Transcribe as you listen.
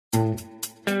Am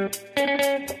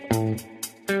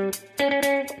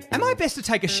I best to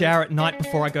take a shower at night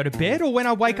before I go to bed or when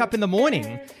I wake up in the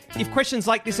morning? If questions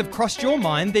like this have crossed your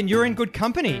mind, then you're in good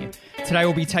company. Today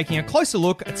we'll be taking a closer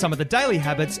look at some of the daily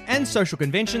habits and social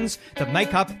conventions that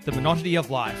make up the monotony of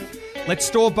life. Let's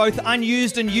store both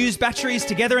unused and used batteries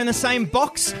together in the same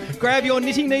box. Grab your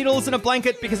knitting needles and a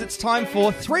blanket because it's time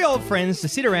for three old friends to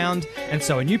sit around and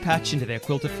sew a new patch into their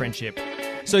quilt of friendship.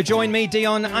 So join me,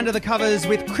 Dion, under the covers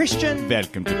with Christian.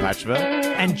 Welcome to Patchwork.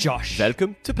 And Josh.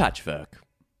 Welcome to Patchwork.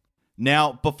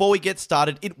 Now, before we get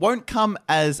started, it won't come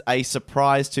as a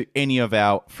surprise to any of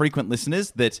our frequent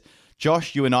listeners that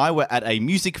Josh, you and I were at a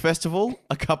music festival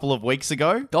a couple of weeks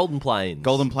ago. Golden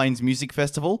Plains Music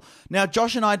Festival. Now,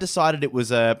 Josh and I decided it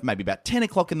was maybe about 10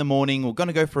 o'clock in the morning. We're going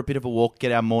to go for a bit of a walk,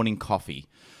 get our morning coffee.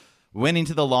 We went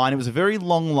into the line. It was a very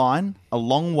long line, a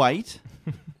long wait.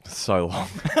 So long.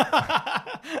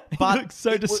 But you look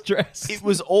so distressed. It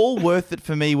was all worth it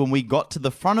for me when we got to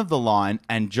the front of the line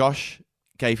and Josh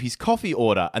gave his coffee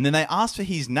order. And then they asked for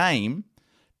his name.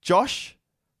 Josh,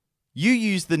 you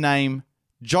used the name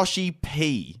Joshy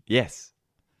P. Yes.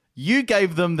 You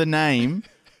gave them the name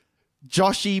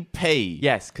Joshy P.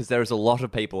 Yes, because there is a lot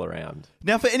of people around.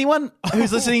 Now, for anyone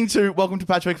who's listening to Welcome to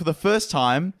Patchwork for the first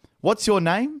time, what's your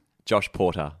name? Josh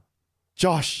Porter.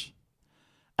 Josh.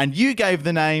 And you gave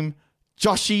the name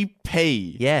Joshy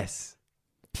P. Yes.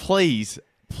 Please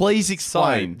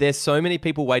explain. So, there's so many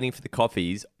people waiting for the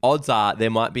coffees. Odds are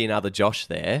there might be another Josh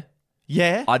there.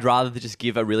 Yeah? I'd rather just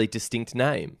give a really distinct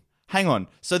name. Hang on.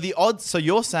 So the odds. So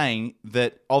you're saying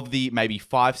that of the maybe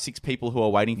 5-6 people who are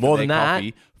waiting for their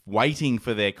coffee, waiting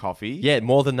for their coffee. Yeah,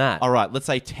 more than that. All right. Let's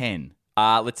say 10.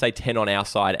 Let's say 10 on our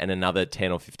side and another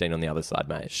 10 or 15 on the other side,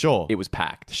 mate. Sure. It was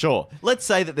packed. Sure. Let's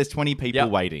say that there's 20 people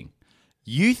waiting.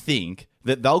 You think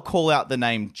that they'll call out the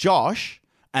name Josh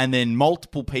and then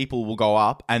multiple people will go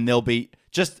up and there'll be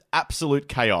just absolute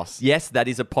chaos. Yes, that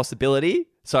is a possibility.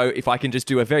 So if I can just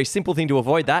do a very simple thing to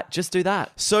avoid that, just do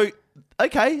that. So,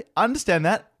 okay, I understand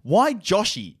that. Why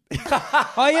Joshy?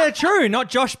 Oh, yeah, true. Not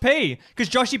Josh P. Because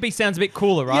Joshy P sounds a bit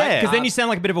cooler, right? Yeah. Because then you sound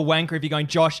like a bit of a wanker if you're going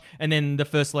Josh and then the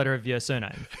first letter of your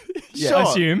surname. Sure. I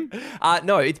assume.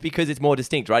 No, it's because it's more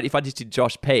distinct, right? If I just did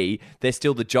Josh P, there's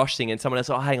still the Josh thing and someone else,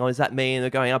 oh, hang on, is that me? And they're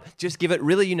going up. Just give it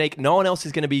really unique. No one else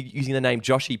is going to be using the name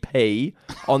Joshy P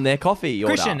on their coffee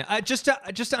order. Christian, just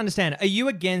to understand, are you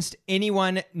against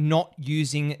anyone not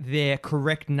using their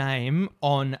correct name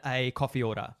on a coffee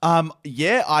order?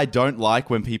 Yeah, I don't like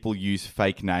when people use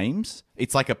fake names.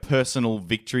 It's like a personal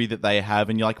victory that they have,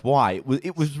 and you're like, why?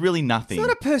 It was really nothing. It's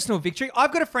not a personal victory.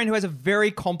 I've got a friend who has a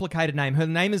very complicated name. Her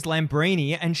name is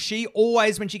Lambrini, and she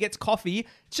always, when she gets coffee,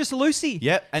 it's just Lucy.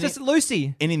 Yep. It's just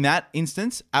Lucy. And in that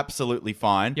instance, absolutely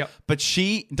fine. Yep. But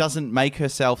she doesn't make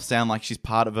herself sound like she's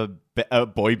part of a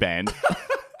boy band.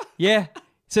 Yeah.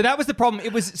 So that was the problem.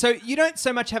 It was so you don't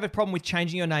so much have a problem with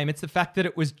changing your name. It's the fact that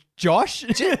it was Josh.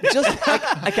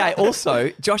 Okay, also,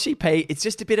 Joshy P, it's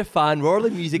just a bit of fun. We're all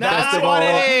at a music festival. What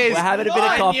it is. We're having a bit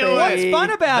of coffee. What's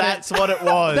fun about That's what it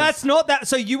was. That's not that.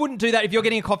 So you wouldn't do that if you're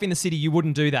getting a coffee in the city. You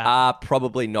wouldn't do that.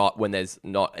 Probably not when there's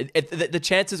not. The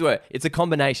chances were it's a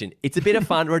combination. It's a bit of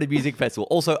fun. We're at a music festival.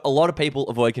 Also, a lot of people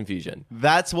avoid confusion.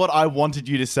 That's what I wanted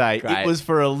you to say. Great. It was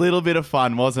for a little bit of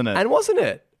fun, wasn't it? And wasn't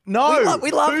it? No,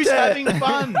 we loved who's it. having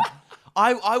fun?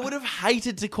 I would have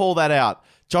hated to call that out.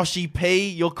 Joshy P,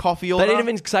 your coffee order. They didn't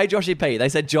even say Joshy P. They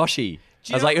said Joshy.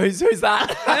 I was like, who's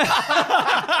that?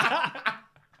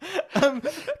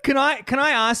 Can I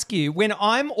ask you, when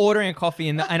I'm ordering a coffee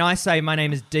and I say my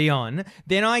name is Dion,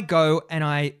 then I go and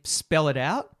I spell it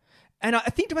out? And I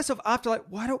think to myself after, like,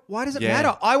 why does it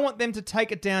matter? I want them to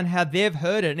take it down how they've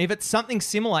heard it. And if it's something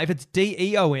similar, if it's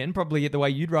D-E-O-N, probably the way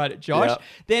you'd write it, Josh,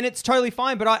 then it's totally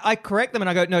fine. But I correct them and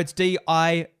I go, no, it's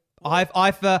D-I...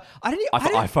 iPhone.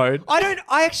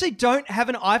 I actually don't have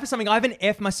an I for something. I have an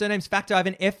F. My surname's Factor. I have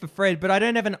an F for Fred, but I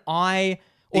don't have an I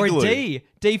or Igloo. a D.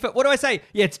 D for, what do I say?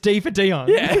 Yeah, it's D for Dion.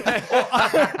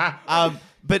 Yeah.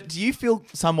 But do you feel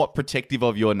somewhat protective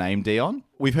of your name, Dion?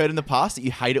 We've heard in the past that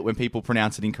you hate it when people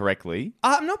pronounce it incorrectly.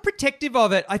 I'm not protective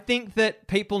of it. I think that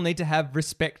people need to have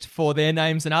respect for their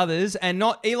names and others and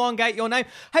not elongate your name.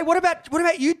 Hey, what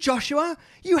about you, Joshua?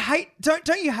 You don't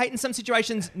you hate in some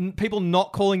situations people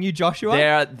not calling you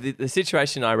Joshua? The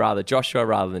situation Joshua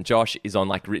rather than Josh is on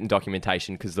like written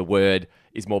documentation because the word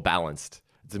is more balanced.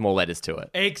 There's more letters to it.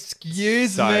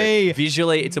 Excuse me.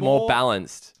 Visually, it's a more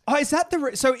balanced. Oh, is that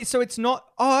so it's not...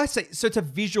 Oh, I see. So it's a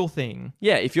visual thing.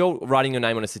 Yeah, if you're writing your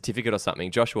name on a certificate or something,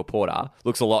 Joshua Porter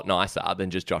looks a lot nicer than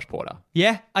just Josh Porter.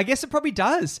 Yeah, I guess it probably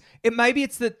does. Maybe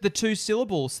it's the two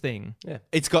syllables thing. Yeah.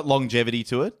 It's got longevity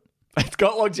to it. It's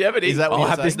got longevity. Is that what I'll you're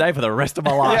have saying? this name for the rest of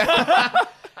my life.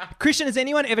 Christian, has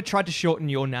anyone ever tried to shorten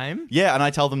your name? Yeah, and I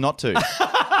tell them not to.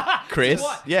 Chris?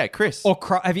 Yeah, Chris. Or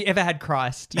have you ever had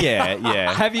Christ?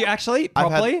 Yeah. Have you actually? I've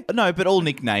Properly? had- no, but all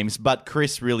nicknames. But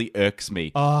Chris really irks me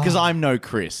because I'm no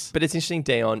Chris. But it's interesting,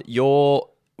 Dion,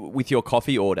 with your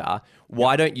coffee order,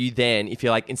 why don't you then, if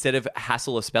you're like, instead of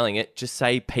hassle of spelling it, just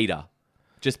say Peter.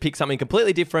 Just pick something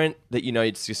completely different that you know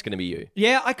it's just going to be you.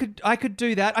 Yeah, I could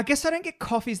do that. I guess I don't get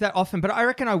coffees that often, but I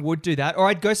reckon I would do that. Or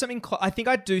I'd go something. I think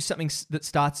I'd do something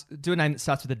do a name that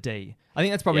starts with a D. I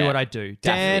think that's probably Yeah. what I'd do.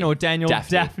 Daphne. Dan or Daniel.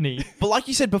 Daphne. But like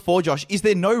you said before, Josh, is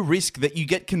there no risk that you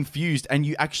get confused and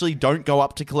you actually don't go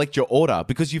up to collect your order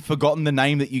because you've forgotten the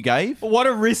name that you gave? What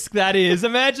a risk that is.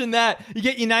 Imagine that. You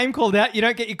get your name called out, you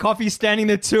don't get your coffee, standing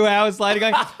there 2 hours later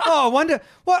going, oh, I wonder,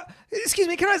 what? Excuse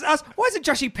me, can I ask, why hasn't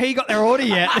Joshy P got their order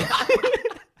yet?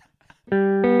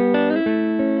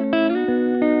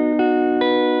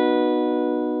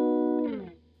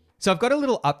 So I've got a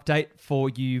little update for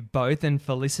you both and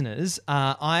for listeners.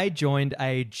 I joined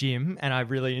a gym and I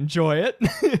really enjoy it.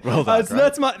 Well done, So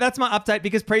that's my update,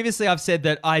 because previously I've said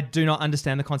that I do not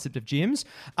understand the concept of gyms.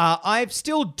 I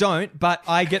still don't, but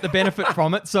I get the benefit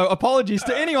from it. So apologies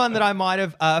to anyone that I might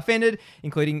have offended,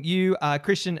 including you,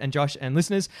 Christian and Josh and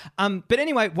listeners. But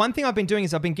anyway, one thing I've been doing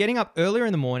is I've been getting up earlier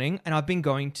in the morning and I've been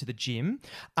going to the gym.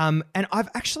 And I've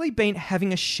actually been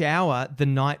having a shower the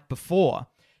night before.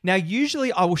 Now,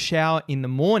 usually I will shower in the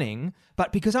morning,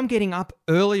 but because I'm getting up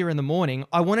earlier in the morning,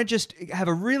 I want to just have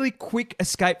a really quick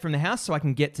escape from the house so I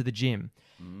can get to the gym.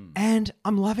 And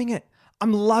I'm loving it.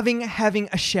 I'm loving having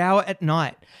a shower at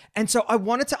night. And so I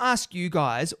wanted to ask you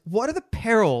guys, what are the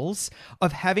perils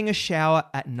of having a shower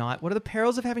at night? What are the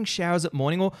perils of having showers at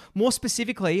morning? Or more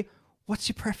specifically, what's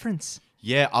your preference?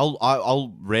 Yeah,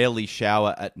 I'll rarely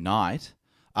shower at night.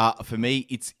 For me,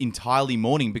 it's entirely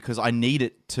morning because I need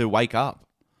it to wake up.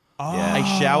 A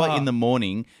shower in the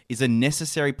morning is a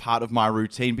necessary part of my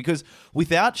routine because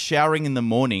without showering in the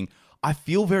morning, I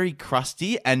feel very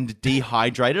crusty and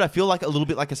dehydrated. I feel like a little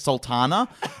bit like a sultana.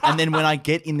 And then when I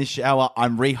get in the shower,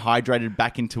 I'm rehydrated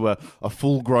back into a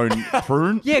full-grown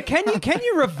prune. Yeah, can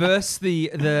you reverse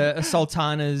the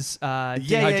sultana's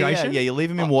dehydration? Yeah, you leave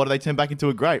them in water, they turn back into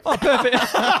a grape. Oh, perfect.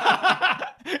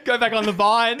 Go back on the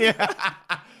vine. Yeah.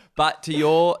 But to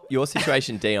your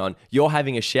situation, Dion, you're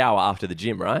having a shower after the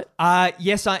gym, right?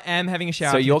 Yes, I am having a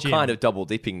shower. So after you're the gym. kind of double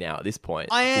dipping now at this point.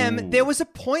 I am. Ooh. There was a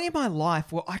point in my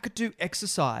life where I could do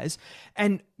exercise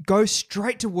and go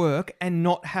straight to work and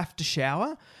not have to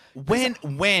shower. When?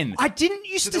 I didn't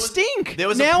used to stink. There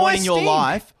was Now a point I in your stink.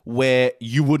 life where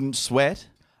you wouldn't sweat.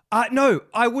 No,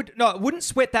 I wouldn't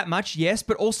sweat that much, yes,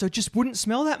 but also just wouldn't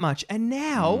smell that much. And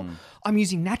now I'm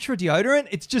using natural deodorant.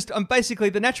 It's just, basically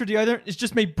the natural deodorant is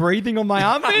just me breathing on my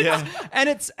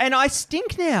armpits. And I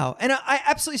stink now. And I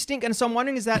absolutely stink. And so I'm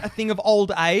wondering, is that a thing of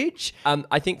old age?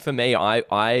 I think for me,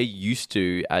 I used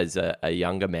to, as a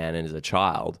younger man and as a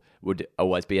child, would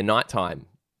always be a nighttime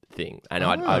thing. And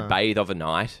I'd bathe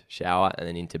overnight, shower, and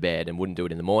then into bed, and wouldn't do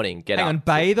it in the morning. Get Hang up.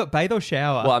 on, bathe or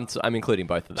shower? Well, I'm including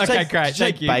both of them. Okay, great.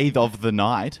 Thank you. Bathe of the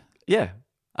night. Yeah.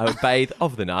 I would bathe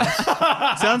of the night.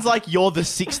 Sounds like you're the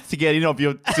sixth to get in of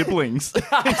your siblings into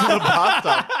the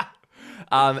bathtub.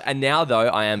 And now, though,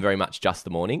 I am very much just the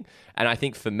morning. And I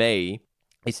think for me,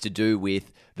 it's to do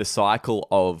with the cycle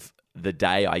of the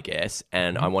day, I guess.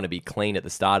 And I want to be clean at the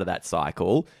start of that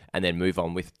cycle and then move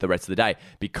on with the rest of the day.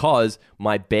 Because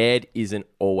my bed isn't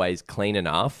always clean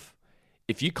enough.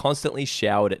 If you constantly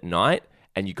showered at night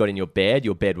and you got in your bed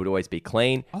would always be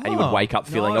clean and you would wake up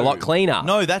feeling a lot cleaner.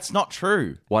 No, that's not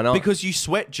true. Why not? Because you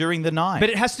sweat during the night. But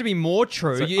it has to be more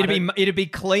true. So It'd be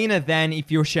cleaner than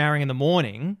if you're showering in the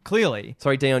morning, clearly.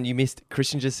 Sorry, Dion, you missed.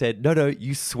 Christian just said, no,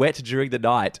 you sweat during the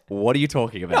night. What are you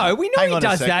talking about? No, we know Hang he on a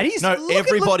does second. that. He's No, look at-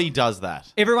 everybody does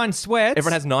that. Everyone sweats.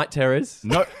 Everyone has night terrors.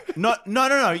 No.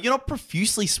 You're not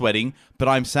profusely sweating, but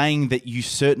I'm saying that you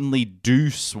certainly do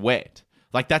sweat.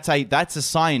 Like that's a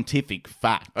scientific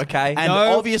fact. Okay. And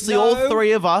No, obviously no. all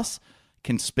three of us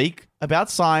can speak about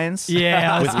science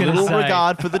Yeah, I was with gonna little say.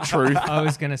 regard for the truth. I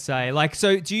was going to say,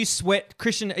 so do you sweat,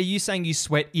 Christian, are you saying you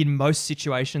sweat in most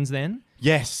situations then?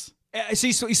 Yes. So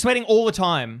you're sweating all the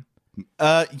time?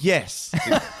 Yes.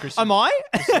 Am I?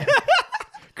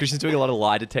 Christian's doing a lot of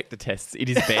lie detector tests in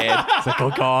his bed. It's like,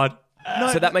 oh, God.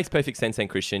 So that makes perfect sense then,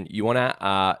 Christian. You want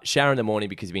to shower in the morning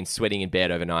because you've been sweating in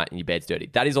bed overnight and your bed's dirty.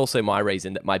 That is also my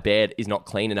reason that my bed is not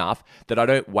clean enough, that I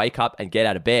don't wake up and get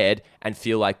out of bed and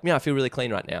feel like, I feel really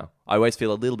clean right now. I always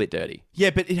feel a little bit dirty. Yeah,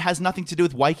 but it has nothing to do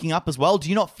with waking up as well. Do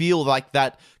you not feel like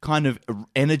that kind of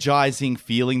energizing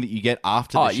feeling that you get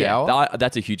after the shower? Yeah,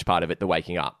 that's a huge part of it, the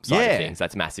waking up side Yeah. of things.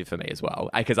 That's massive for me as well.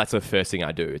 Because that's the first thing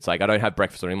I do. It's like I don't have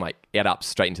breakfast or anything. I'm like, get up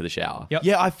straight into the shower. Yep.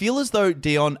 Yeah, I feel as though,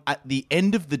 Dion, at the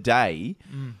end of the day,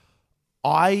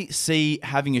 I see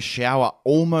having a shower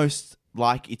almost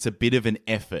like it's a bit of an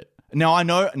effort. Now,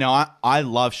 I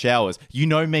love showers. You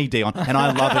know me, Dion, and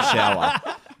I love a shower.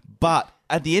 But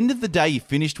at the end of the day, you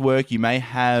finished work, you may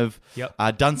have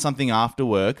done something after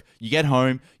work, you get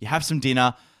home, you have some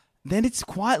dinner, then it's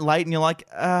quite late and you're like,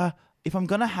 if I'm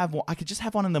going to have one, I could just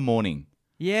have one in the morning.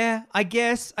 Yeah, I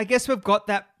guess we've got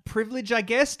that privilege, I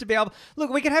guess, to be able...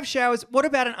 Look, we could have showers. What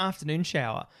about an afternoon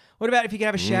shower? What about if you could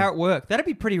have a shower at work? That'd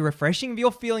be pretty refreshing. If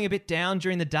you're feeling a bit down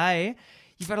during the day,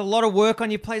 you've got a lot of work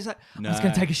on your plate. It's like, I'm just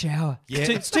going to take a shower. Yeah.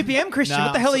 It's 2 p.m., Christian.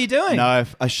 What the hell are you doing? No,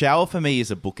 a shower for me is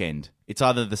a bookend. It's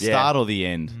either the start or the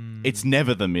end. It's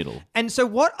never the middle. And so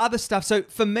what other stuff? So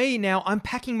for me now, I'm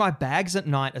packing my bags at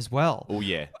night as well. Oh,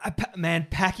 yeah. Man,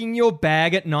 packing your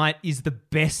bag at night is the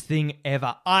best thing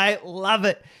ever. I love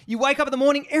it. You wake up in the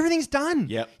morning, everything's done.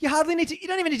 Yep. You don't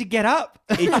even need to get up.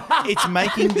 It's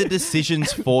making the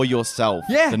decisions for yourself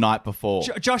the night before.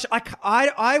 Josh,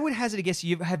 I would hazard a guess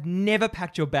you have never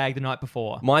packed your bag the night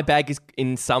before. My bag is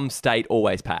in some state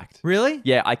always packed. Really?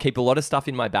 Yeah, I keep a lot of stuff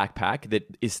in my backpack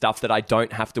that is stuff that I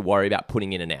don't have to worry about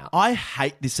putting in and out. I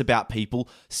hate this about people.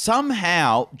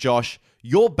 Somehow, Josh,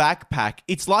 your backpack,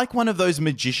 it's like one of those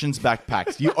magician's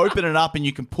backpacks. You open it up and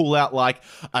you can pull out like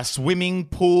a swimming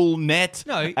pool net.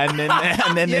 No. And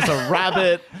then there's a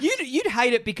rabbit. You'd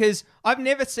hate it because I've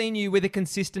never seen you with a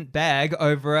consistent bag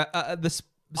over the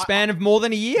span of more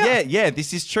than a year. Yeah,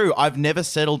 this is true. I've never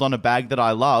settled on a bag that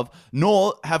I love,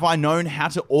 nor have I known how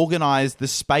to organize the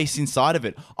space inside of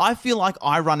it. I feel like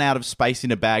I run out of space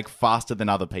in a bag faster than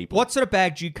other people. What sort of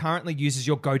bag do you currently use as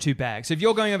your go-to bag? So if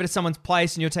you're going over to someone's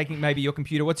place and you're taking maybe your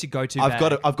computer, what's your go-to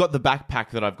bag? I've got the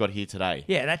backpack that I've got here today.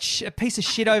 Yeah, that a piece of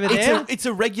shit over there. It's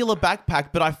a regular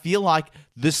backpack, but I feel like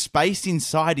the space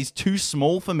inside is too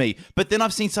small for me. But then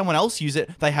I've seen someone else use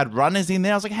it. They had runners in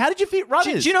there. I was like, how did you fit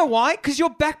runners? Do you know why? Because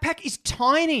your backpack is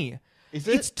tiny. Is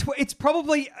it? It's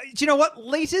probably, do you know what?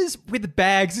 Liters with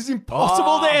bags is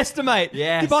impossible to estimate.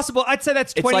 Yes. Impossible. I'd say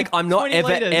that's 20 It's like I'm not 20 ever,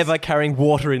 liters. ever carrying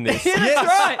water in this.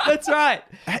 Yeah, that's right.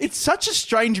 It's such a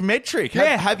strange metric.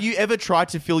 Yeah. Have you ever tried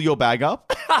to fill your bag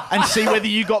up and see whether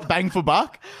you got bang for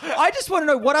buck? I just want to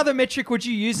know, what other metric would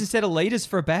you use instead of liters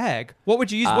for a bag? What would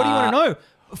you use? What do you want to know?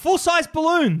 Full-size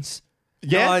balloons.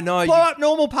 Yeah. No. Blow up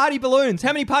normal party balloons.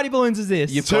 How many party balloons is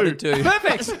this? You've got to do.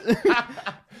 Perfect.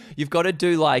 You've got to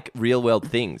do like real world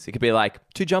things. It could be like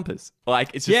 2 jumpers. Like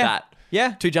it's just that.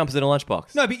 Yeah. 2 jumpers in a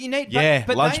lunchbox. No, but you need... Yeah,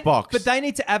 but lunchbox. But they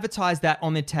need to advertise that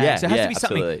on their tag. Yeah, so it has to be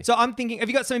something. absolutely. So I'm thinking, have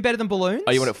you got something better than balloons?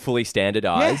 Oh, you want it fully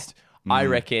standardized? I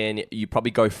reckon you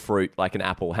probably go fruit, like an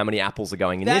apple. How many apples are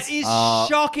going in That this? is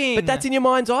shocking. But that's in your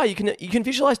mind's eye. You can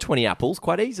visualize 20 apples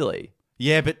quite easily.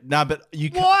 Yeah, but you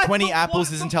What? 20 But apples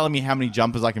what? isn't telling me how many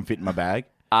jumpers I can fit in my bag.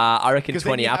 I reckon 'Cause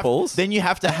 20 apples. Then you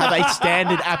have to have a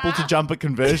standard apple to jumper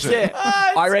conversion. Yeah.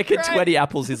 I reckon great. 20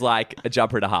 apples is like a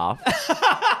jumper and a half.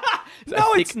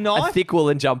 No, it's not. A thick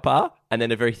woolen jumper and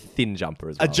then a very thin jumper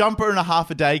as well. A jumper and a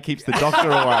half a day keeps the doctor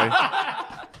away.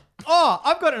 Oh,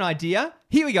 I've got an idea.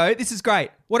 Here we go. This is great.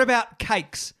 What about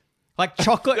cakes? Like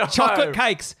chocolate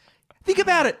cakes. Think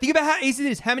about it. Think about how easy it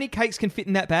is. How many cakes can fit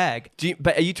in that bag?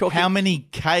 But are you talking... How many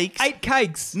cakes? 8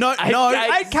 cakes. No, Eight no.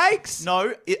 cakes? 8 cakes.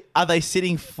 No, are they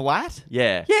sitting flat?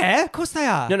 Yeah. Yeah, of course they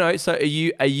are. No. So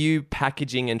are you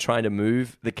packaging and trying to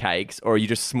move the cakes, or are you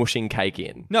just smushing cake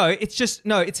in? No,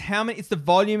 it's how many. It's the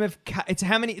volume of. It's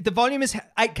how many. The volume is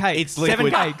 8 cakes. It's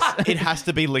liquid. 7 cakes. It has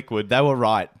to be liquid. They were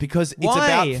right because it's Why?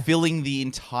 about filling the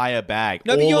entire bag.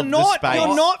 No, but all you're of the not. space.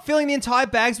 You're not filling the entire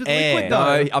bags with Air. liquid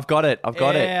though. No, I've got it.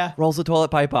 Yeah. it. Rolls of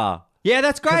toilet paper. Yeah,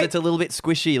 that's Because great. it's a little bit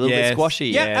squishy, a little Yes. bit squashy.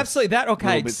 Yeah, Yes. absolutely. That or A little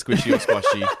bit cakes. squishy or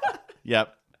squashy.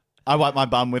 Yep. I wipe my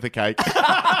bum with a cake.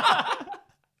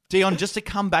 Dion, just to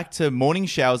come back to morning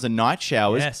showers and night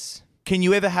showers. Yes. Can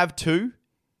you ever have 2?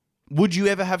 Would you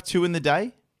ever have 2 in the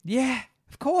day? Yeah,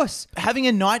 of course. Having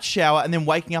a night shower and then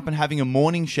waking up and having a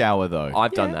morning shower, though.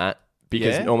 I've done that.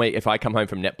 Because Yeah? normally if I come home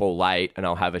from netball late and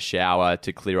I'll have a shower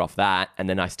to clear off that and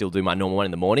then I still do my normal one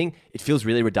in the morning, it feels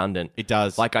really redundant. It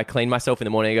does. Like I clean myself in the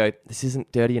morning and I go, this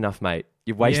isn't dirty enough, mate.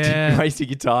 You're wasting, Yeah. you're wasting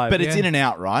your time. But it's Yeah. in and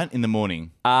out, right? In the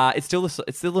morning. it's still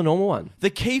the normal one. The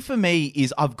key for me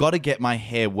is I've got to get my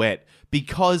hair wet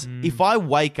because if I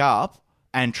wake up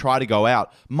and try to go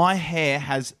out, my hair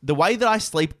has the way that I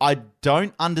sleep. I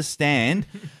don't understand.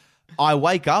 I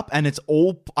wake up and it's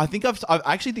all. I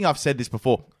actually think I've said this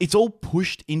before. It's all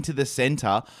pushed into the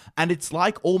center, and it's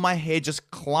like all my hair just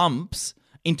clumps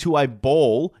into a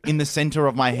ball in the center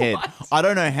of my head. I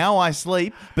don't know how I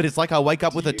sleep, but it's like I wake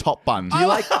up with a top bun.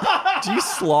 Do you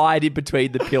slide in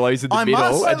between the pillows in the middle?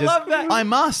 Must. and I love that. I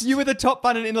must. You with a top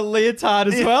button in a leotard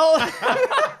as well.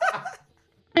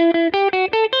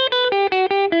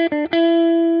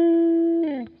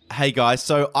 Hey guys,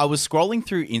 so I was scrolling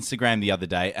through Instagram the other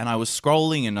day, and I was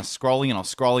scrolling and I was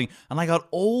scrolling, and I got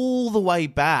all the way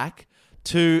back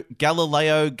to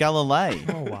Galileo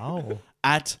Galilei. Oh, wow.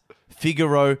 At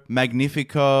Figaro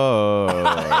Magnifico.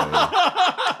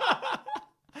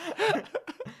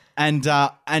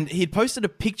 And he'd posted a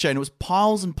picture, and it was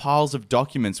piles and piles of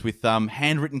documents with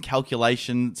handwritten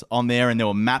calculations on there, and there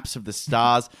were maps of the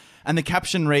stars. And the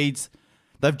caption reads,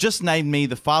 "They've just named me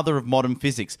the father of modern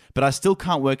physics, but I still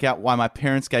can't work out why my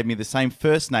parents gave me the same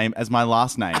first name as my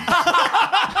last name."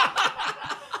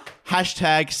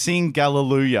 Hashtag sing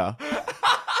Galleluia.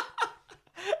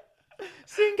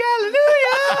 Sing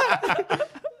hallelujah.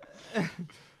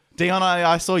 Dion,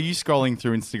 I saw you scrolling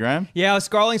through Instagram. Yeah, I was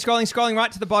scrolling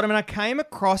right to the bottom, and I came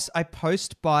across a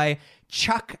post by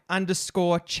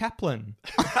Chuck_Chaplin.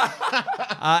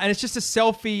 And it's just a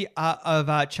selfie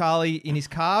of Charlie in his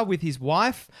car with his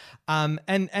wife. And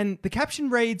the caption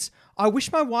reads, "I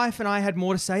wish my wife and I had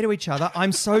more to say to each other.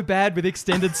 I'm so bad with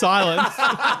extended silence."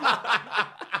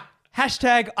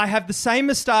 Hashtag, I have the same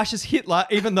moustache as Hitler,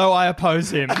 even though I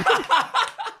oppose him. It's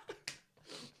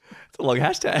a long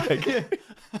hashtag.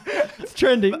 It's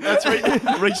trending. That's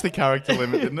reached the character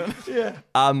limit, didn't it? Yeah.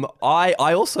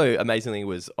 I also amazingly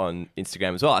was on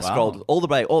Instagram as well. I scrolled all the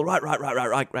way,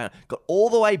 right, got all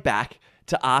the way back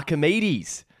to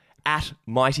Archimedes at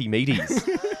Mighty Meaties.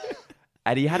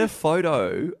 And he had a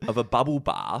photo of a bubble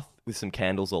bath with some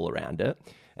candles all around it.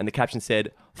 And the caption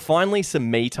said, "Finally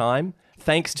some me time.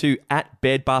 Thanks to at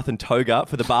Bed Bath and Toga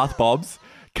for the bath bobs.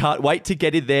 Can't wait to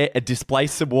get in there and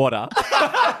displace some water."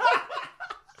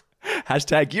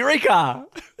 Hashtag Eureka!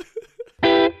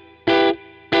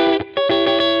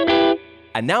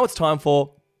 And now it's time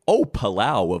for Oh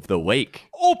Palau of the Week.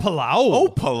 Oh, Palau. Oh,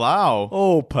 Palau.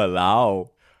 Oh Palau.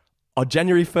 On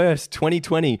January 1st,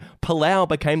 2020, Palau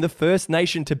became the first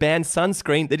nation to ban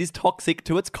sunscreen that is toxic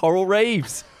to its coral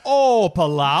reefs. Oh,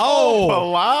 Palau.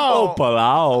 Palau. Oh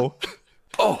Palau.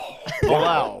 Oh,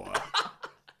 Palau.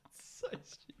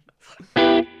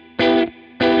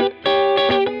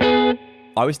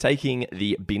 I was taking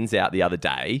the bins out the other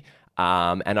day,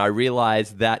 and I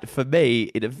realised that for me,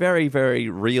 in a very, very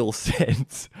real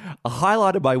sense, a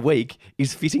highlight of my week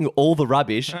is fitting all the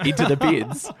rubbish into the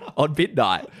bins on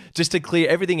midnight, just to clear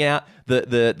everything out.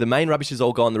 The main rubbish is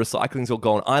all gone, the recycling's all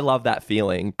gone. I love that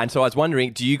feeling. And so I was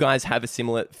wondering, do you guys have a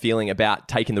similar feeling about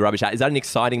taking the rubbish out? Is that an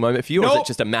exciting moment for you, or is it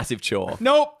just a massive chore?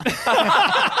 Nope.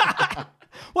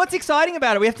 What's exciting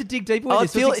about it? We have to dig deeper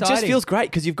with this. It just feels great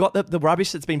because you've got the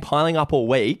rubbish that's been piling up all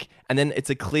week, and then it's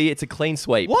a clean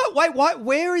sweep. What? Wait, what?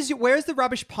 Where is the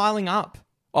rubbish piling up?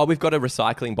 Oh, we've got a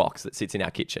recycling box that sits in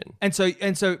our kitchen. And so,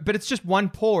 but it's just one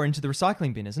pour into the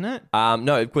recycling bin, isn't it?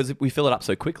 No, because we fill it up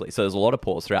so quickly. So there's a lot of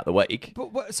pours throughout the week.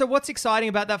 So what's exciting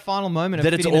about that final moment?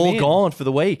 That of it's fitting them all in? gone for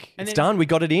the week. It's done. We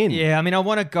got it in. Yeah, I mean, I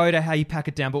want to go to how you pack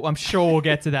it down, but I'm sure we'll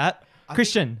get to that.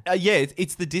 Christian. Yeah,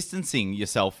 it's the distancing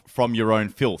yourself from your own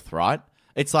filth, right?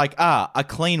 It's like, a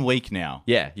clean week now.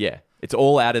 Yeah. It's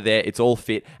all out of there. It's all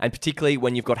fit. And particularly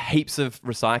when you've got heaps of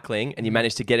recycling and you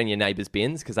manage to get in your neighbour's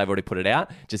bins because they've already put it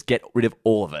out, just get rid of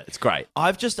all of it. It's great.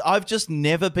 I've just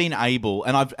never been able,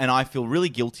 and I feel really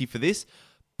guilty for this,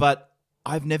 but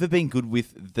I've never been good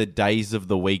with the days of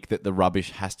the week that the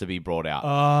rubbish has to be brought out.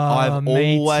 I've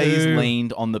me always too.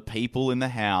 leaned on the people in the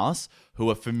house who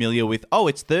are familiar with,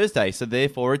 it's Thursday, so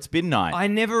therefore it's bin night. I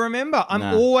never remember. I'm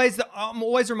always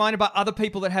reminded by other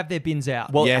people that have their bins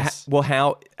out. Well, Yes.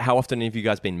 how often have you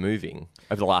guys been moving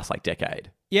over the last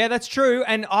decade? Yeah, that's true.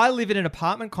 And I live in an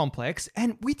apartment complex,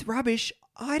 and with rubbish,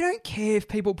 I don't care if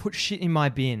people put shit in my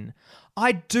bin.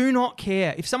 I do not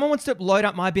care. If someone wants to load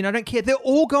up my bin, I don't care. They're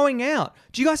all going out.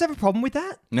 Do you guys have a problem with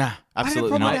that? Nah, absolutely I don't have a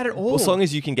problem not. with that at all. Well, as long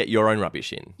as you can get your own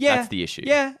rubbish in. Yeah, That's the issue.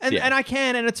 Yeah, and I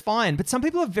can, and it's fine. But some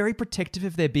people are very protective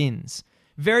of their bins.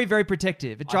 Very, very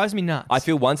protective. It drives me nuts. I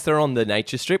feel once they're on the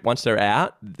nature strip, once they're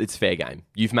out, it's fair game.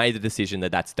 You've made the decision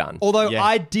that that's done. Although Yeah.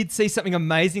 I did see something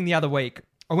amazing the other week.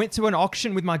 I went to an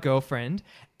auction with my girlfriend,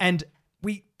 and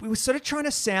we were sort of trying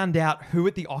to sound out who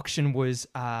at the auction was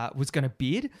going to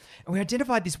bid. And we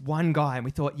identified this one guy, and we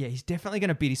thought, yeah, he's definitely going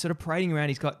to bid. He's sort of parading around.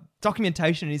 He's got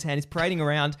documentation in his hand. He's parading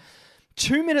around.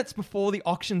 2 minutes before the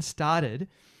auction started,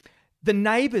 the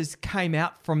neighbours came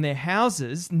out from their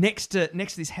houses next to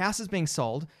this house is being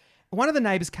sold, one of the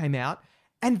neighbors came out,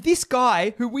 and this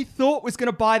guy who we thought was going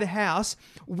to buy the house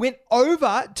went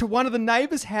over to one of the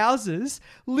neighbors' houses,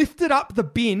 lifted up the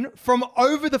bin from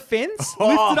over the fence,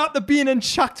 lifted up the bin and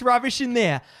chucked rubbish in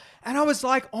there. And I was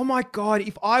like, oh my God,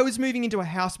 if I was moving into a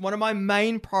house, one of my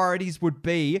main priorities would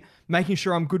be making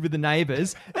sure I'm good with the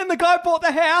neighbors. And the guy bought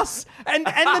the house and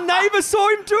the neighbor saw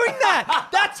him doing that.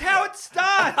 That's how it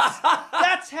starts.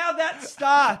 That's how that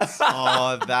starts.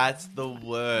 Oh, that's the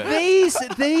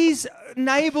worst. These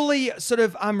neighborly sort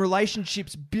of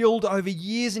relationships build over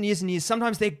years and years and years.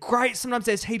 Sometimes they're great. Sometimes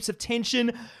there's heaps of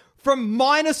tension. From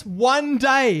 -1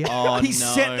 day, he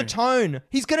set the tone.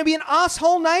 He's going to be an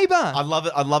asshole neighbor. I love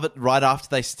it. I love it right after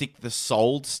they stick the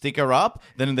sold sticker up.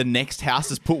 Then in the next house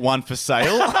has put one for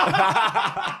sale.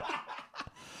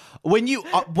 When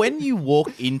you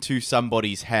walk into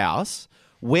somebody's house,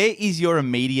 where is your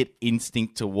immediate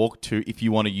instinct to walk to if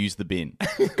you want to use the bin?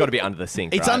 It's got to be under the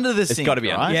sink. It's right? under the sink. It's got to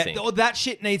be under the Yeah, sink. that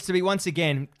shit needs to be, once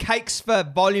again, cakes for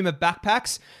volume of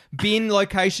backpacks, bin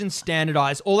location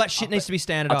standardized. All that shit needs to be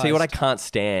standardized. I'll tell you what I can't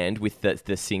stand with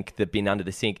the sink, the bin under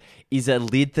the sink, is a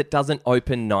lid that doesn't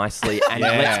open nicely and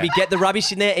lets me get the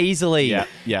rubbish in there easily. Yeah,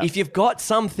 yeah. If you've got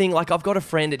something, like I've got a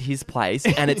friend at his place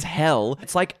and it's hell,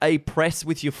 it's like a press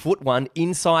with your foot one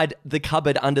inside the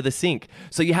cupboard under the sink.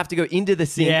 So you have to go into the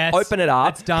sink, open it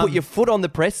up, that's dumb. put your foot on the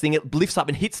press thing, it lifts up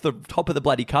and hits the top of the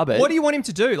bloody cupboard. What do you want him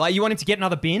to do? Like, you want him to get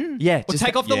another bin? Yeah, Or just-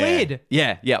 take off the yeah. lid?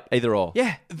 Yeah, either or.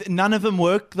 Yeah. None of them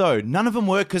work, though. None of them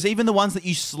work because even the ones that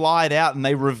you slide out and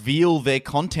they reveal their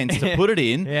contents to put it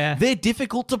in, Yeah. they're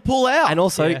difficult to pull out. And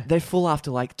also, Yeah. they're full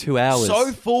after like 2 hours.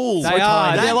 so full. They So are.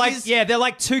 tiny. They're That like, is- they're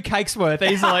like 2 cakes worth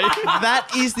easily. That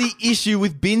is the issue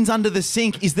with bins under the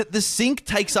sink, is that the sink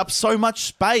takes up so much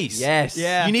space. Yes.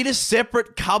 Yeah. You need a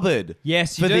separate cupboard.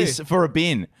 Yes, you for do. for a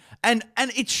bin. And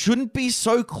it shouldn't be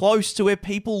so close to where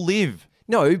people live.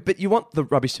 No, but you want the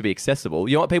rubbish to be accessible.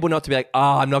 You want people not to be like,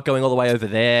 I'm not going all the way over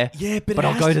there. Yeah, but it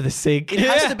I'll has go to- to the sink. It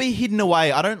has to be hidden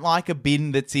away. I don't like a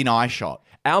bin that's in eye shot.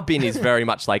 Our bin is very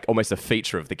much like almost a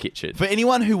feature of the kitchen. For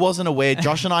anyone who wasn't aware,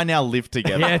 Josh and I now live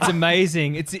together. Yeah, it's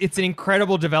amazing. It's an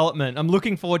incredible development. I'm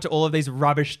looking forward to all of these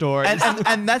rubbish stories.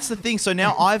 And that's the thing. So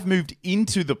now I've moved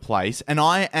into the place and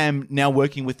I am now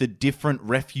working with a different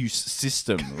refuse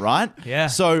system, right? Yeah.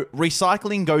 So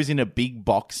recycling goes in a big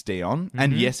box, Dion.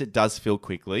 And yes, it does fill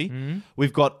quickly.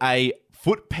 We've got a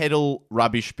foot pedal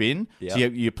rubbish bin. Yeah. So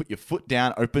you put your foot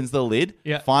down, opens the lid.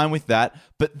 Yeah. Fine with that.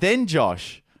 But then,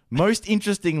 Josh, most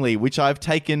interestingly, which I've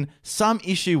taken some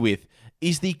issue with,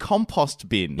 is the compost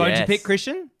bin. Bone to Yes. pick,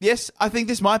 Christian? Yes, I think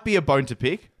this might be a bone to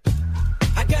pick.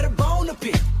 I got a bone to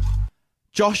pick.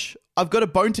 Josh, I've got a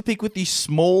bone to pick with the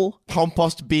small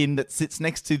compost bin that sits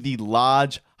next to the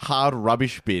large, hard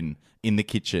rubbish bin in the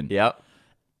kitchen. Yep.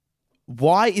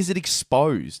 Why is it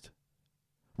exposed?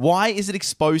 Why is it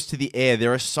exposed to the air?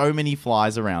 There are so many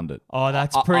flies around it. Oh,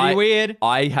 that's pretty weird.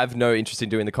 I have no interest in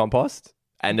doing the compost,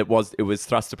 and it was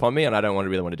thrust upon me, and I don't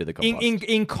really want to do the compost.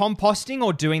 In composting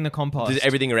or doing the compost? Just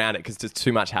everything around it, because it's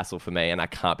too much hassle for me, and I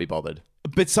can't be bothered.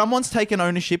 But someone's taken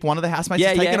ownership. One of the housemates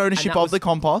has taken ownership and that of was- the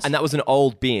compost. And that was an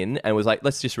old bin, and was like,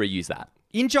 let's just reuse that.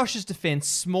 In Josh's defense,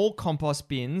 small compost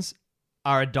bins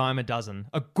are a dime a dozen.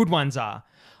 Good ones are.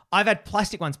 I've had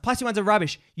plastic ones. Plastic ones are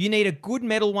rubbish. You need a good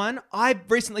metal one. I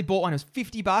recently bought one. It was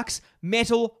 $50.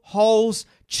 Metal, holes,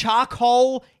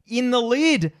 charcoal in the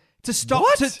lid to stop,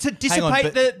 to Hang on,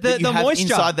 dissipate but that you the have moisture.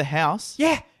 inside the house.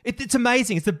 Yeah, it's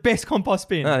amazing. It's the best compost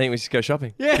bin. I think we should go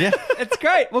shopping. Yeah, it's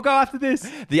great. We'll go after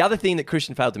this. The other thing that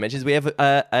Christian failed to mention is we have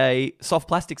a soft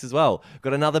plastics as well.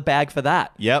 Got another bag for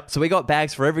that. Yep. So we got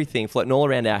bags for everything floating all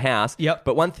around our house. Yep.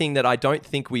 But one thing that I don't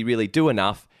think we really do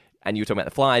enough, and you were talking about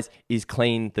the flies, is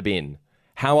clean the bin.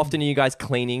 How often are you guys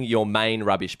cleaning your main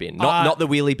rubbish bin? Not the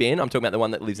wheelie bin. I'm talking about the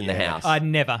one that lives in the house.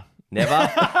 Never.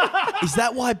 Never? Is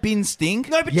that why bins stink?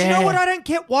 No, but you know what I don't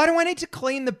get? Why do I need to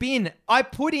clean the bin? I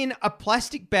put in a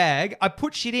plastic bag. I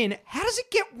put shit in. How does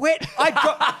it get wet?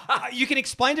 You can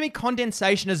explain to me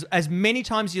condensation as many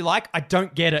times as you like. I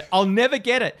don't get it. I'll never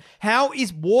get it. How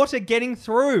is water getting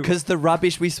through? Because the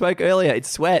rubbish we spoke earlier, it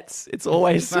sweats. It's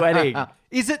always sweating.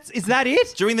 Is that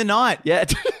it? During the night. Yeah.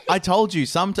 I told you,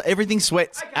 everything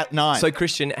sweats at night. So,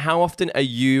 Christian, how often are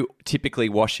you typically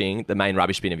washing the main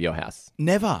rubbish bin of your house?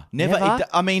 Never. Never?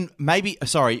 I mean, maybe.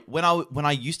 Sorry, when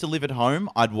I used to live at home,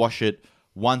 I'd wash it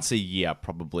once a year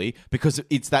probably because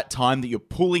it's that time that you're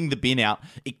pulling the bin out.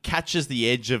 It catches the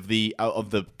edge of the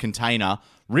container,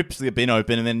 rips the bin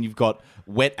open, and then you've got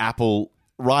wet apple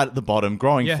right at the bottom,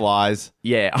 growing flies.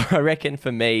 Yeah, I reckon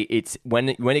for me, it's when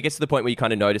it gets to the point where you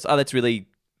kind of notice, oh, that's really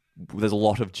there's a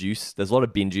lot of juice. There's a lot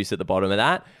of bin juice at the bottom of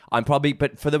that.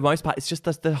 But for the most part, it's just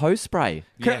the hose spray.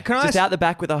 Can I just ask- out the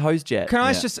back with a hose jet. Can I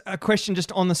ask just a question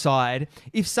just on the side?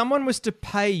 If someone was to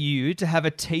pay you to have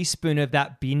a teaspoon of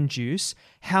that bin juice,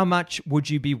 how much would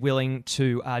you be willing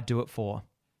to do it for?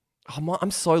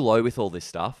 I'm so low with all this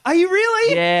stuff. Are you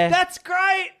really? Yeah. That's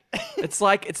great. It's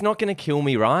like, it's not going to kill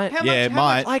me, right? How Yeah, much, it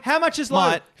might. Like, how much is low?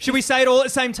 Might. Should we say it all at the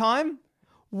same time?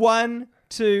 1,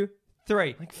 2,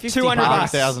 3. Like 50 $200.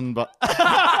 bucks. 1,000 bucks.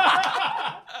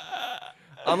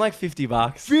 I'm like $50.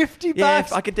 $50. Yeah,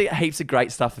 I could do heaps of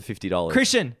great stuff for $50.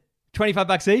 Christian,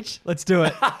 $25 each. Let's do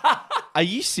it. Are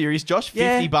you serious, Josh? 50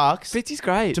 Yeah, bucks 50's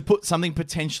great. to put something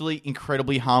potentially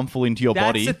incredibly harmful into your That's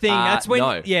body? the thing. That's when,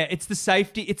 no. yeah, it's the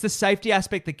safety. It's the safety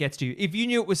aspect that gets you. If you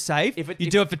knew it was safe, you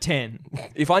do it for 10.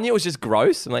 If I knew it was just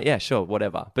gross, I'm like, yeah, sure,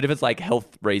 whatever. But if it's like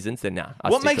health reasons, then nah.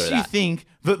 What makes you think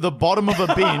that the bottom of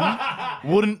a bin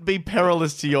wouldn't be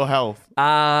perilous to your health?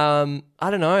 I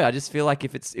don't know. I just feel like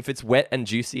if it's wet and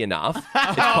juicy enough,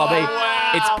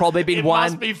 it's probably been It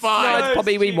one. must be fine. No, it's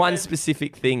probably been stupid. one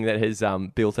specific thing that has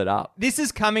built it up. This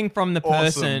is coming from the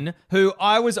person who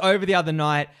I was over the other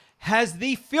night has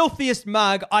the filthiest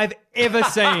mug I've ever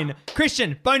seen.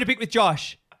 Christian, bone to pick with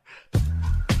Josh.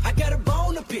 I got a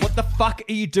bone to pick. What the fuck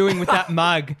are you doing with that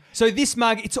mug? So this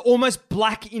mug, it's almost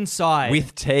black inside.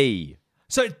 With tea.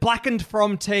 So it's blackened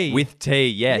from tea. With tea,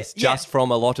 yes. Yeah. Just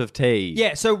from a lot of tea.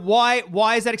 Yeah, so why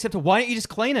is that acceptable? Why don't you just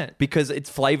clean it? Because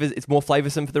it's more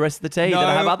flavoursome for the rest of the tea than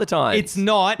I have other times. It's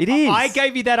not. It is. I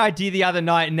gave you that idea the other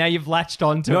night and now you've latched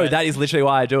onto No, it. that is literally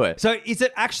why I do it. So does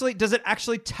it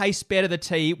actually taste better, the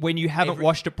tea, when you haven't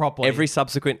washed it properly? Every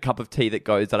subsequent cup of tea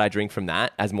that I drink from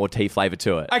that has more tea flavour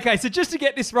to it. Okay, so just to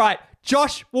get this right,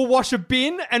 Josh will wash a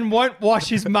bin and won't wash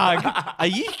his mug. Are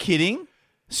you kidding?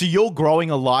 So you're growing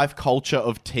a live culture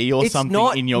of tea or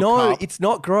something in your cup? It's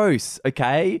not gross,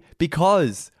 okay?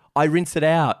 Because I rinse it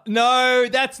out. No,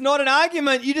 that's not an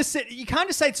argument. You can't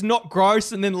just say it's not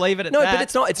gross and then leave it at No, that. but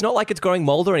it's not. It's not like it's growing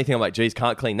mold or anything. I'm like, geez,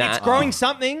 can't clean that. It's growing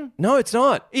something. No, it's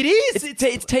not. It is.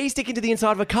 It's tea sticking to the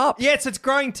inside of a cup. Yes, it's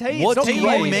growing tea. What It's do not you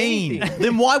growing mean? anything.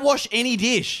 Then why wash any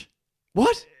dish?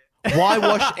 What? Why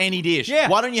wash any dish? Yeah.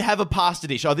 Why don't you have a pasta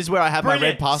dish? Oh, this is where I have my red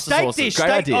Brilliant. pasta steak sauces. dish. Great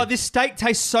steak, idea. Oh, this steak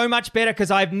tastes so much better because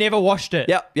I've never washed it.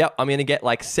 Yep. I'm gonna get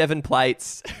like 7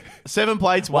 plates. 7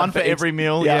 plates, one for each- every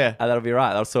meal. Yeah. and that'll be right.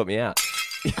 That'll sort me out.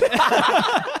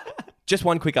 Just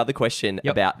one quick other question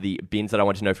about the bins that I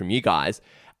want to know from you guys.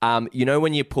 You know,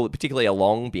 when you pull, particularly a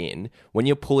long bin, when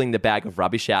you're pulling the bag of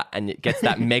rubbish out and it gets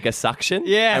that mega suction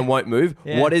Yeah. and won't move,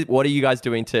 Yeah. what are you guys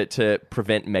doing to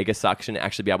prevent mega suction and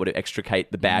actually be able to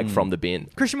extricate the bag from the bin?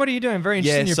 Christian, what are you doing? Very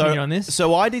interested in your opinion on this.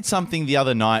 So I did something the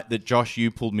other night that Josh,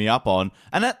 you pulled me up on,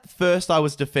 and at first I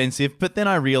was defensive, but then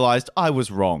I realized I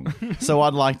was wrong. So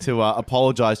I'd like to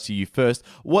apologize to you first.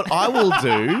 What I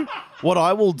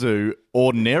will do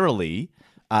ordinarily,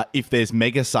 if there's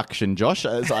mega suction, Josh,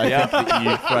 as I think that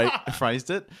you phrased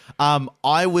it,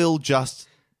 I will just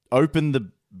open the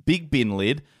big bin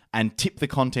lid and tip the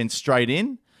contents straight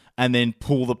in, and then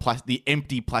pull the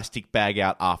empty plastic bag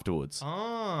out afterwards.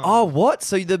 Oh, what?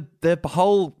 So the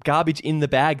whole garbage in the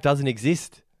bag doesn't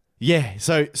exist? Yeah,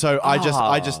 so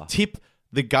I just tip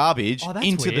the garbage Oh, that's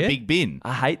into the weird. big bin.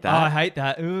 I hate Oh, that. I hate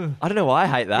that. Ugh. I don't know why I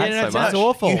hate that Yeah, no, so it much. sounds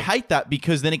awful. You hate that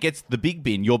because then it gets the big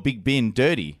bin, your big bin,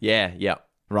 dirty, Yeah.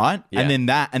 right? Yeah. And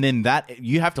then that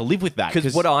you have to live with that.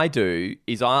 Because what I do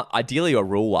is ideally a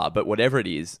ruler, but whatever it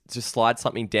is, just slide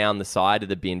something down the side of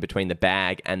the bin between the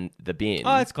bag and the bin.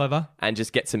 Oh, that's clever. and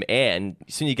just get some air. And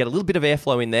as soon as you get a little bit of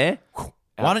airflow in there,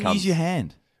 why don't you use your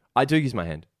hand? I do use my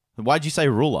hand. Why'd you say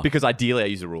ruler? Because ideally I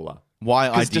use a ruler. Why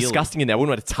Because it's ideally? disgusting in there. I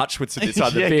wouldn't want to touch what's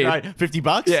inside the Yeah, bin. great.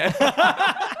 $50? Yeah.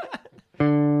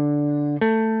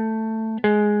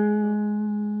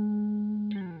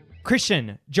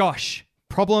 Christian, Josh,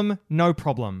 problem, no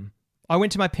problem. I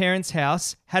went to my parents'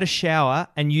 house, had a shower,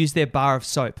 and used their bar of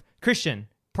soap. Christian,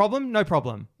 problem, no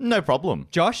problem. No problem.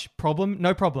 Josh, problem,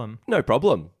 no problem. No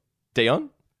problem. Dion?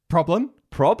 Problem?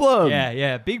 Problem.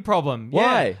 Yeah, big problem.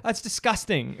 Why? Yeah, that's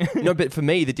disgusting. No, but for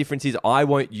me, the difference is I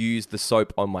won't use the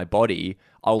soap on my body.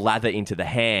 I'll lather into the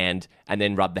hand and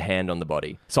then rub the hand on the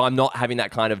body. So I'm not having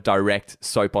that kind of direct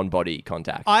soap on body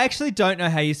contact. I actually don't know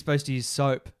how you're supposed to use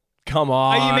soap. Come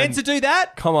on. Are you meant to do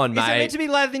that? Come on, Is it mate. meant to be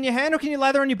lathered in your hand or can you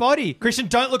lather on your body? Christian,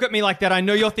 don't look at me like that. I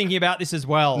know you're thinking about this as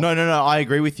well. No, I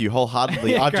agree with you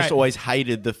wholeheartedly. Yeah, I've just great. always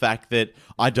hated the fact that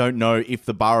I don't know if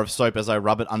the bar of soap as I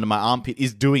rub it under my armpit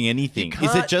is doing anything. Is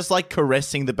it can't- just like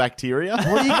caressing the bacteria? What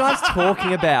are you guys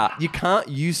talking about? You can't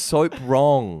use soap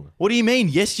wrong. What do you mean?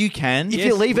 Yes, you can. If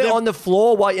you leave it on the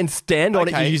floor and stand on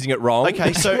it, you're using it wrong.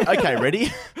 Okay,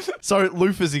 ready? So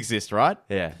loofahs exist, right?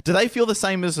 Yeah. Do they feel the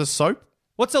same as a soap?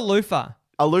 What's a loofah?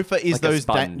 A loofah is Like a those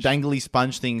sponge. dangly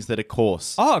sponge things that are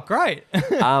coarse. Oh, great.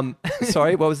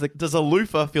 Sorry, what was the? Does a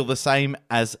loofah feel the same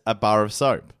as a bar of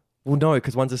soap? Well, no,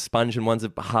 because one's a sponge and one's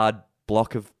a hard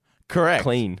block of Correct.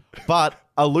 clean. But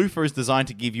a loofah is designed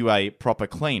to give you a proper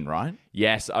clean, right?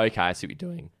 Yes, okay, I see what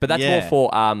you're doing. But that's Yeah. more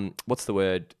for what's the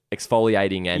word?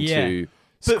 Exfoliating and Yeah. to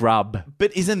scrub.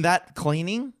 But isn't that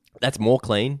cleaning? That's more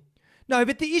clean. No,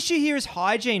 but the issue here is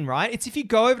hygiene, right? It's if you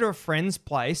go over to a friend's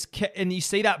place and you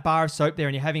see that bar of soap there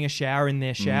and you're having a shower in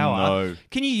their shower. No.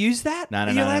 Can you use that? No, Are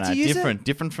you allowed to use different.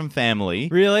 Different from family.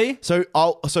 it? Really? So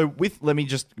let me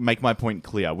just make my point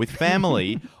clear. With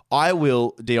family, I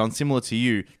will, Dion, similar to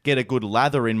you, get a good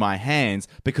lather in my hands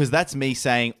because that's me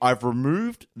saying I've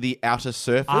removed the outer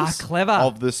surface clever.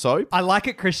 of the soap. I like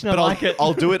it, Christian. I But like it.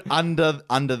 I'll do it under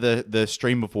the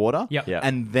stream of water. Yep. Yeah.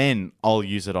 And then I'll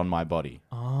use it on my body.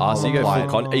 Oh, so you go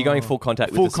are you going full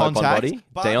contact Full with the soap on contact, body?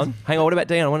 but- Dion? Hang on, what about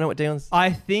Dion? I want to know what Dion's...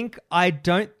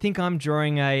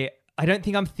 I don't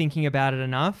think I'm thinking about it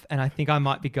enough, and I think I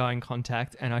might be going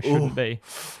contact, and I shouldn't be.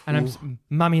 And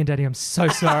Mummy and Daddy, I'm so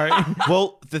sorry.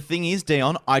 Well, the thing is,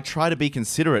 Dion, I try to be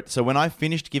considerate. So when I've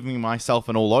finished giving myself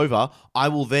an all over, I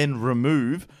will then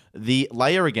remove the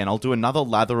layer again. I'll do another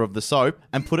lather of the soap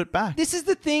and put it back. This is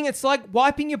the thing. It's like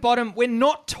wiping your bottom. We're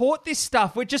not taught this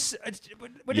stuff. We're just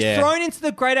Yeah. thrown into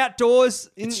the great outdoors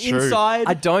It's true. inside.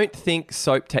 I don't think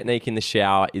soap technique in the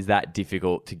shower is that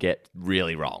difficult to get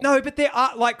really wrong. No, but there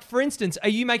are, like, for instance, are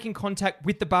you making contact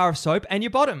with the bar of soap and your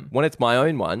bottom? When it's my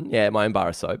own one, yeah, my own bar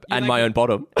of soap and my making- own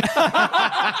bottom.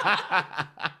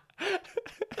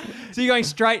 So you're going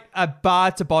straight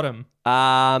bar to bottom.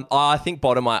 I think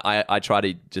bottom. I try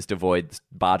to just avoid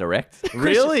bar direct.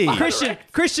 Really?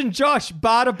 Christian, Josh,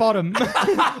 bar to bottom.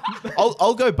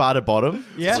 I'll go bar to bottom.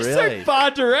 Yeah. Really? So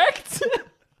bar direct.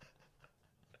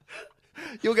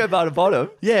 You'll go bar to bottom.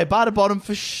 Yeah, bar to bottom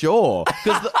for sure.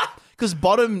 Because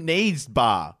bottom needs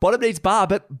bar. Bottom needs bar,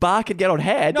 but bar can get on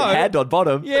hand. No. Hand on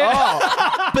bottom. Yeah.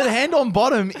 But hand on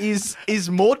bottom is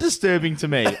more disturbing to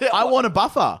me. I want a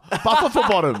buffer for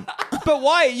bottom. But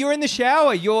why? You're in the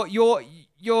shower. You're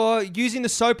using the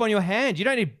soap on your hand. You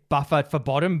don't need buffer for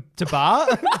bottom to bar.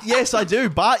 Yes, I do.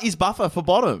 Bar is buffer for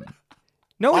bottom.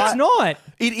 No, it's not.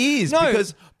 It is No,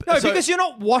 because because you're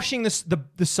not washing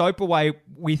the soap away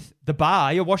with the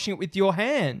bar. You're washing it with your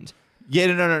hand. yeah,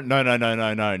 no, I'm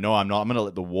not. I'm gonna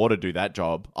let the water do that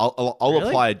job. I'll Really?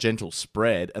 apply a gentle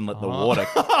spread and let the water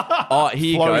Oh,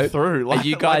 here you flow go. through like, are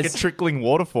you like guys a trickling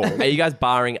waterfall. are you guys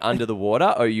barring under the water,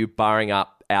 or are you barring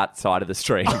up outside of the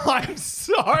stream? I'm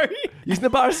sorry. Using the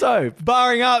bar of soap.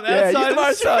 Barring up Yeah, outside use the bar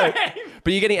of of soap. the stream.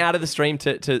 But are you getting out of the stream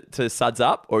to suds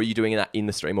up, or are you doing that in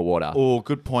the stream of water? Oh,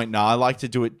 good point. No, I like to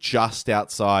do it just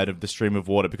outside of the stream of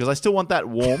water because I still want that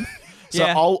warmth. So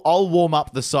Yeah. I'll warm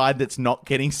up the side that's not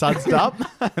getting sudsed up,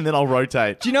 and then I'll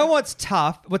rotate. Do you know what's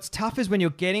tough? What's tough is when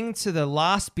you're getting to the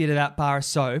last bit of that bar of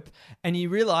soap and you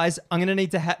realize I'm going to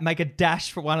need to make a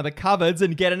dash for one of the cupboards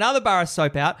and get another bar of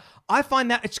soap out. I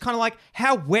find that it's kind of like,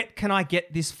 how wet can I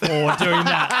get this floor doing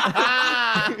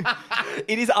that?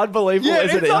 It is unbelievable, Yeah,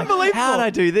 isn't it's it? unbelievable. How did I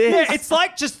do this? Yeah, it's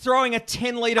like just throwing a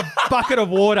 10-litre bucket of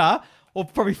water, or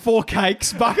probably 4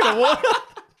 cakes bucket of water.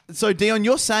 So, Dion,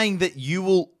 you're saying that you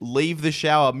will leave the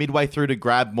shower midway through to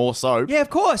grab more soap? Yeah, of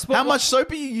course. But How much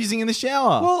soap are you using in the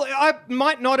shower? Well, I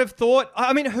might not have thought.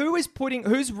 I mean,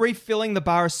 who's refilling the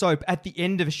bar of soap at the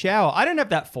end of a shower? I don't have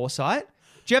that foresight.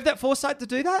 Do you have that foresight to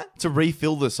do that? to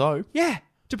refill the soap. Yeah,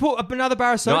 to put another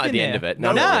bar of soap Not at in the there. end of it.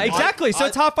 No, Not at the end. exactly. So I-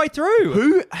 it's halfway through.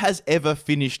 Who has ever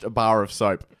finished a bar of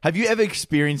soap? Have you ever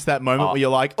experienced that moment where you're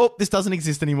like, oh, this doesn't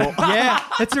exist anymore? Yeah,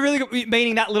 that's a really good.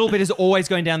 Meaning that little bit is always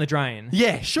going down the drain.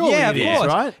 Yeah, sure. Yeah, of it is, course.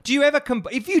 right? Do you ever,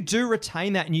 if you do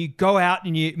retain that and you go out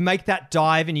and you make that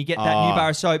dive and you get that new bar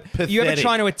of soap, you ever pathetic.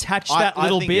 trying to attach that I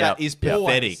little think bit? that is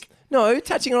pathetic. No,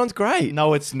 attaching it on's great.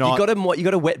 No, it's not. You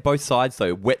got to wet both sides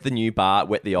though. Wet the new bar,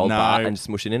 wet the old No. bar, and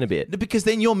smush it in a bit. Because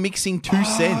then you're mixing two Oh,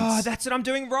 scents. that's what I'm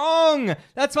doing wrong.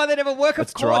 That's why they never work.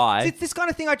 It's of course. dry. It's this kind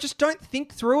of thing I just don't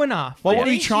think through enough. Well, Like, what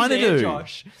are you easy trying to there, do?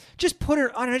 Josh? Just put it.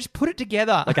 I don't know. Just put it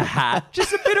together. Like a hat.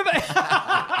 Just a bit of a.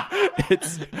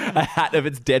 It's a hat of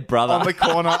its dead brother. On the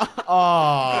corner.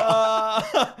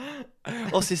 Oh.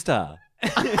 or sister.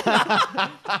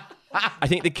 I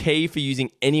think the key for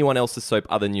using anyone else's soap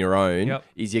other than your own Yep.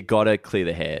 is you got to clear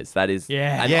the hairs. That is,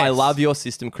 Yeah. And Yes. I love your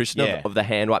system, Christian, Yeah. of the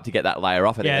hand wipe to get that layer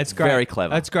off. Yeah, it's great. very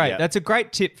clever. That's great. Yeah. That's a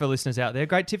great tip for listeners out there.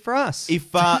 Great tip for us.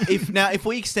 If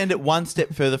we extend it one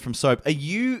step further from soap,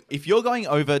 if you're going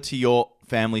over to your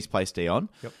family's place, Dion,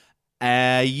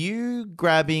 are you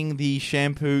grabbing the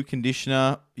shampoo,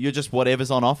 conditioner? You're just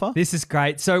whatever's on offer? This is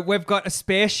great. So we've got a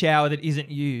spare shower that isn't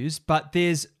used, but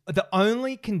there's the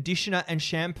only conditioner and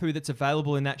shampoo that's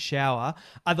available in that shower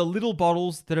are the little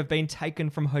bottles that have been taken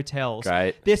from hotels.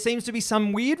 Great. There seems to be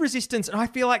some weird resistance, and I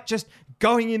feel like just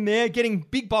going in there, getting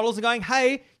big bottles and going,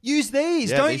 hey, use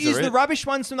these. Yeah, Don't these use are the it. rubbish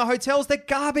ones from the hotels. They're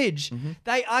garbage.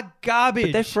 They are garbage.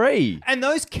 But they're free. And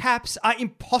those caps are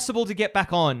impossible to get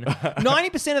back on.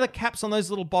 90% of the caps on those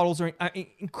little bottles are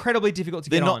incredibly difficult to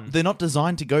get on. They're not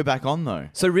designed to go back on though.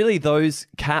 So really, those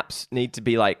caps need to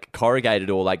be like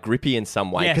corrugated or like grippy in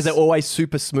some way Yes. because they're always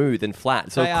super smooth and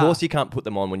flat. So They of course are. you can't put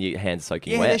them on when your hands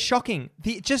soaking Yeah, wet. they're shocking.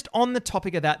 Just on the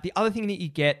topic of that, the other thing that you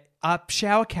get are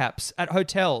shower caps at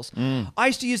hotels. I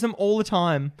used to use them all the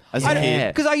time. As a kid.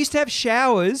 Because I used to have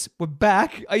showers. We're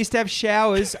back. I used to have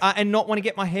showers and not want to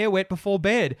get my hair wet before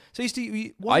bed. So I used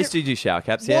to... I used to do shower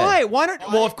caps. Yeah. Why? Why don't...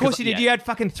 Well, of course you did. You had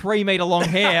fucking 3 meter long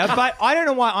hair. But I don't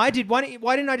know why I did. Why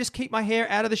didn't I just keep my hair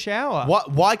out of the shower?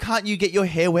 Why can't you get your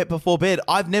hair wet before bed?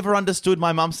 I've never understood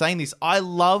my mum saying this. I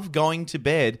love going to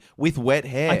bed with wet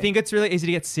hair. I think it's really easy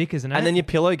to get sick, isn't it? And then your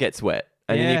pillow gets wet.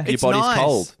 And Yeah. then your It's body's nice.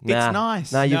 cold. It's Nah.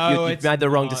 nice. Nah, No, you've it's made the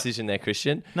wrong not. decision there,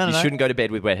 Christian. No, you no. shouldn't go to bed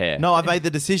with wet hair. No, I've made the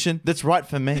decision that's right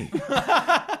for me.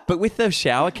 But with the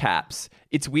shower caps,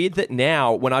 it's weird that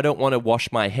now when I don't want to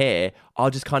wash my hair, I'll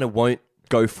just kind of won't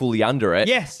go fully under it.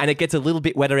 Yes. And it gets a little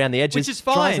bit wet around the edges. Which is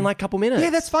fine. Dries in like a couple minutes. Yeah,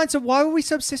 that's fine. So why were we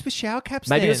so obsessed with shower caps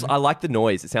Maybe then? it's, I like the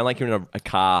noise. It sounded like you're in a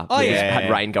car that yeah. had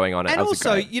rain going on. And That was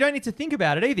also, great. you don't need to think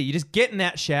about it either. You just get in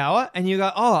that shower and you go,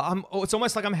 it's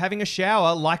almost like I'm having a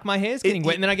shower, like my hair's getting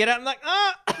wet. And then I get out and I'm like,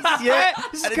 Yeah,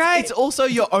 this is and great. It's also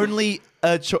your only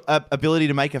ability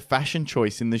to make a fashion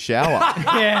choice in the shower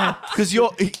yeah. because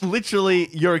you're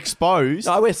exposed.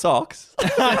 I wear socks.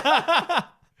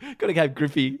 Got to have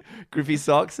grippy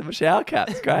socks and a shower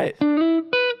cap. It's great.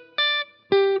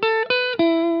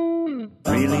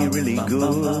 Really, really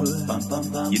good.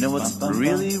 You know what's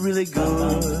really, really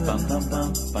good?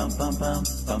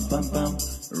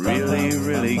 Really,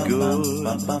 really good.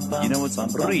 You know what's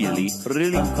really, really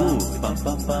good?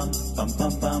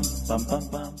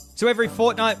 So every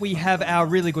fortnight we have our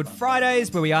Really Good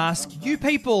Fridays where we ask you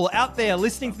people out there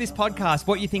listening to this podcast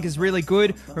what you think is really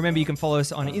good. Remember, you can follow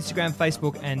us on Instagram,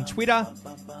 Facebook, and Twitter.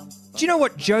 Do you know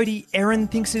what Jody Erin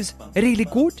thinks is really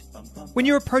good? When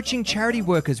you're approaching charity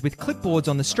workers with clipboards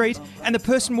on the street and the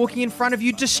person walking in front of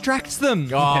you distracts them.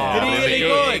 Oh, really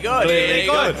good. Really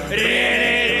good.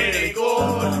 Really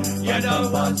good. You know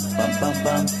what's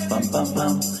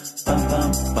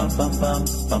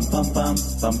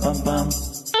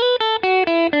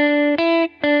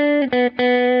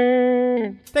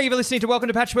Thank you for listening to Welcome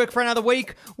to Patchwork for another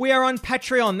week. We are on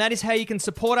Patreon. That is how you can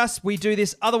support us. We do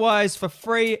this otherwise for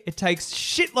free. It takes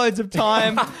shitloads of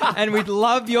time and we'd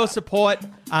love your support.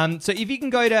 So if you can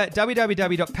go to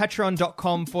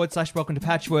www.patreon.com/welcome to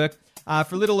patchwork.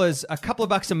 For little as a couple of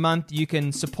bucks a month, you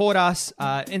can support us.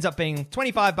 Ends up being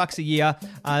 $25 a year.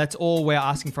 That's all we're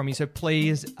asking from you. So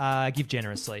please give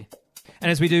generously. And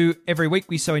as we do every week,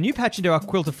 we sew a new patch into our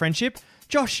quilt of friendship.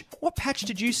 Josh, what patch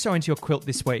did you sew into your quilt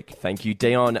this week? Thank you,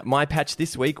 Dion. My patch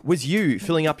this week was you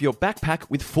filling up your backpack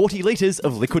with 40 litres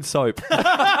of liquid soap.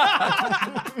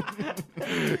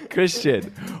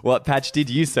 Christian, what patch did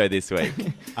you sew this week?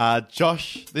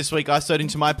 Josh, this week I sewed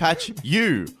into my patch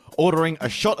you ordering a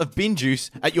shot of bin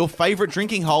juice at your favourite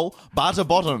drinking hole, Barter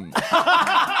Bottom.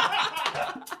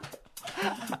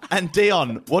 And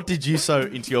Dion, what did you sew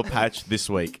into your patch this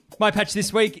week? My patch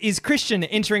this week is Christian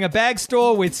entering a bag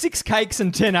store with 6 cakes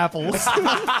and 10 apples.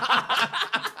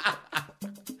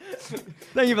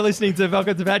 Thank you for listening to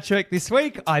Welcome to Patchwork this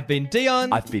week. I've been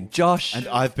Dion. I've been Josh. And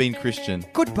I've been Christian.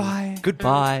 Goodbye.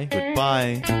 Goodbye.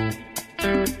 Goodbye.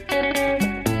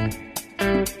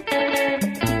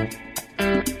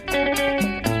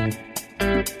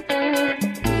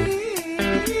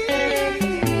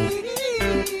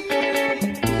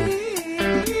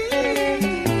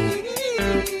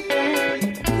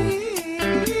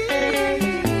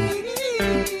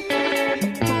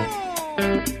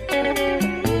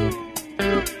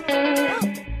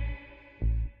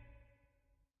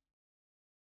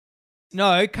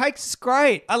 No, cake's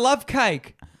great. I love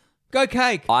cake. Go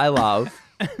cake. I love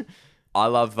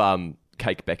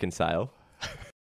Cake Beckinsale.